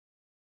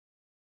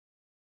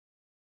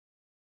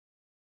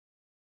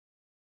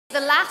The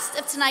last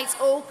of tonight's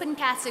open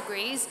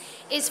categories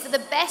is for the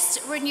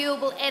best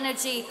renewable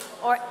energy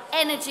or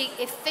energy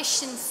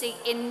efficiency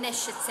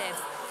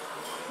initiative.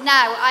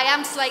 Now, I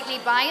am slightly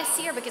biased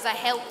here because I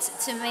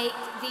helped to make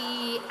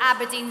the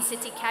Aberdeen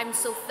City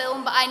Council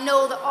film, but I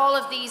know that all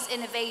of these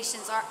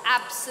innovations are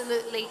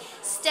absolutely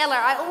stellar.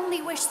 I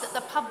only wish that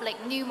the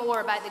public knew more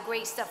about the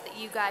great stuff that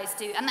you guys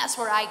do, and that's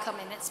where I come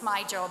in. It's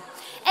my job.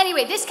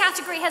 Anyway, this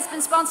category has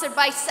been sponsored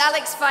by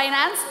Salix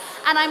Finance,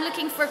 and I'm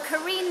looking for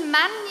Corrine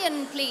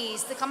Mannion,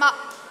 please, to come up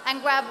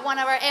and grab one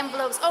of our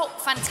envelopes. Oh,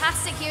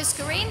 fantastic. Here's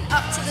Corrine.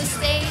 Up to the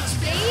stage,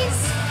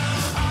 please.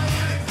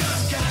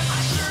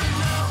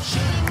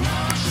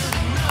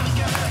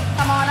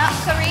 Come on up,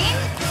 Corrine.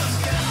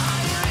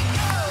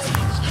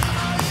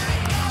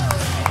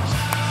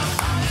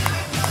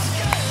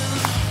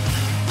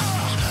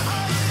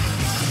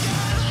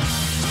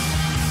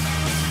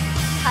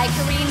 Hi,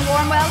 Corrine.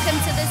 Warm welcome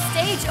to the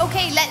stage.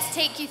 Okay, let's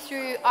take you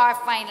through our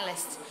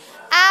finalists.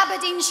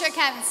 Aberdeenshire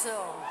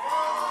Council.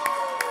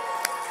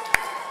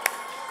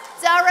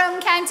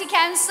 Durham County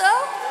Council.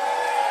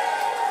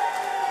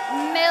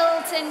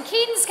 Milton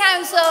Keynes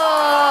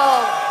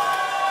Council.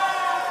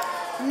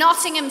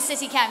 Nottingham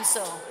City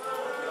Council.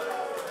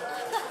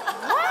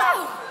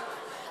 Wow!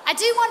 I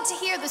do want to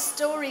hear the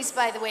stories,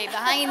 by the way,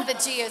 behind the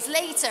cheers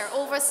later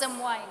over some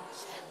wine.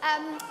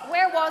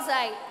 Where was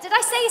I? Did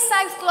I say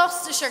South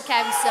Gloucestershire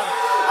Council?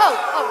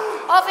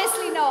 Oh,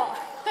 obviously not.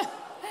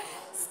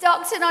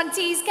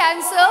 Stockton-on-Tees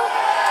Council.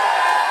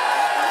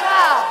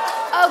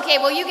 Wow. Okay,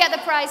 well, you get the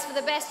prize for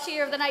the best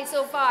cheer of the night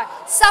so far.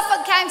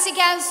 Suffolk County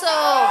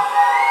Council.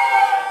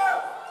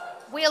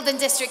 Wealdon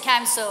District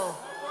Council.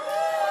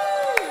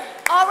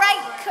 All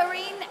right,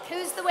 Corrine,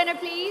 who's the winner,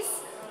 please?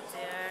 Oh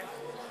dear,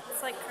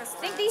 it's like Christmas.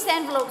 I think these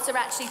envelopes are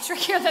actually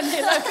trickier than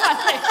they look, aren't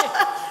they?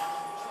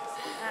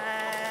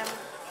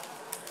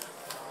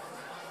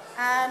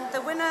 And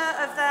the winner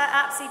of the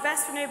APSE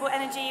Best Renewable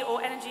Energy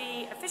or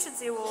Energy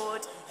Efficiency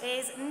Award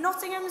is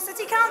Nottingham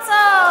City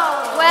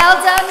Council. Well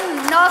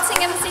done,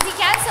 Nottingham City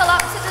Council. Up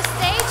to the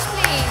stage,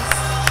 please.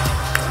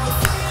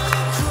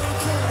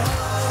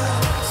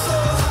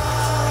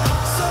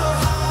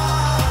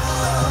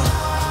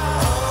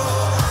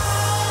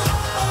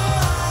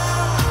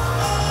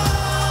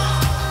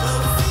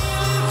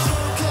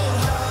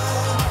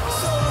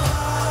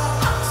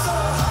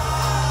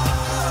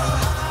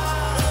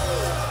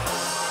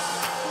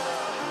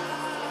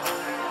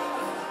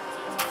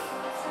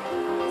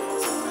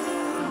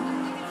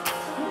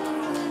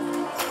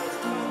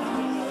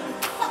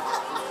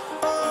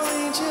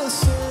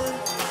 Just